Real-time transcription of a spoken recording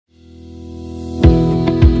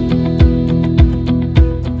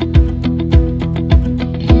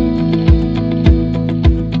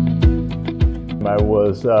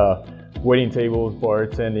was waiting tables,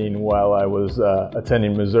 bartending while I was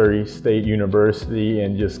attending Missouri State University,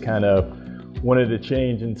 and just kind of wanted a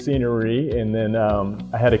change in scenery. And then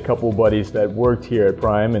I had a couple buddies that worked here at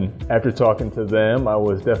Prime, and after talking to them, I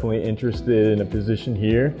was definitely interested in a position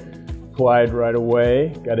here. Applied right away,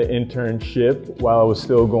 got an internship while I was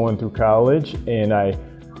still going through college, and I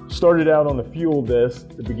started out on the fuel desk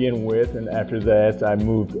to begin with, and after that I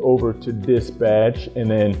moved over to dispatch,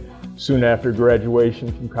 and then soon after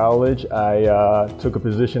graduation from college I took a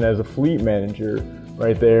position as a fleet manager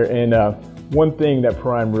right there. And one thing that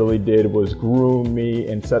Prime really did was groom me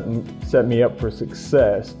and set me up for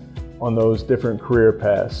success on those different career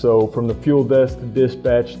paths. So from the fuel desk to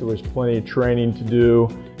dispatch, there was plenty of training to do,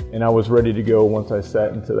 and I was ready to go once I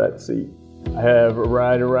sat into that seat. I have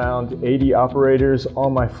right around 80 operators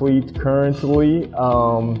on my fleet currently.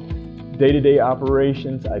 Day-to-day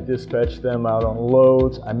operations, I dispatch them out on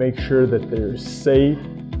loads. I make sure that they're safe,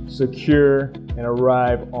 secure, and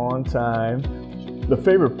arrive on time. The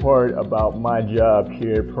favorite part about my job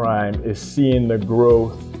here at Prime is seeing the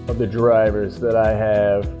growth of the drivers that I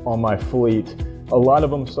have on my fleet. A lot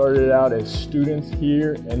of them started out as students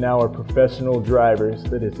here and now are professional drivers.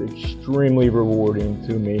 That is extremely rewarding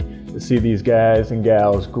to me to see these guys and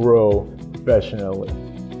gals grow professionally.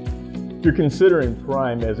 If you're considering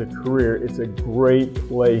Prime as a career, it's a great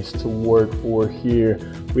place to work for here.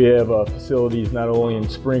 We have facilities not only in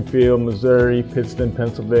Springfield, Missouri, Pittston,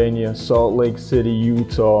 Pennsylvania, Salt Lake City,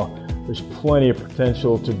 Utah. There's plenty of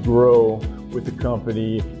potential to grow with the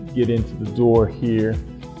company, get into the door here.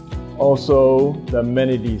 Also, the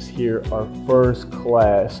amenities here are first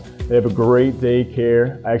class. They have a great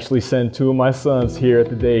daycare. I actually send 2 of my sons here at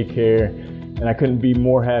the daycare, and I couldn't be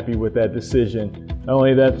more happy with that decision. Not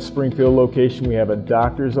only that, the Springfield location, we have a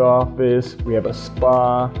doctor's office, we have a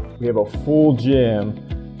spa, we have a full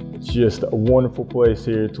gym. It's just a wonderful place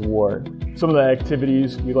here to work. Some of the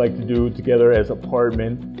activities we like to do together as a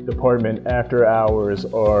department after hours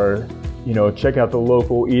are, check out the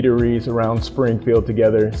local eateries around Springfield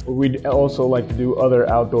together. We'd also like to do other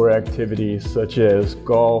outdoor activities such as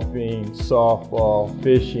golfing, softball,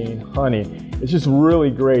 fishing, hunting. It's just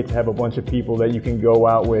really great to have a bunch of people that you can go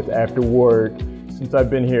out with after work. Since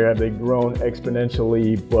I've been here, they've grown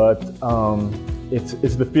exponentially, but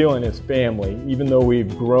it's the feeling it's family. Even though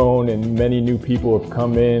we've grown and many new people have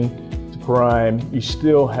come in to Prime, you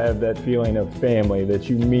still have that feeling of family, that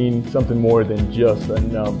you mean something more than just a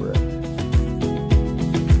number.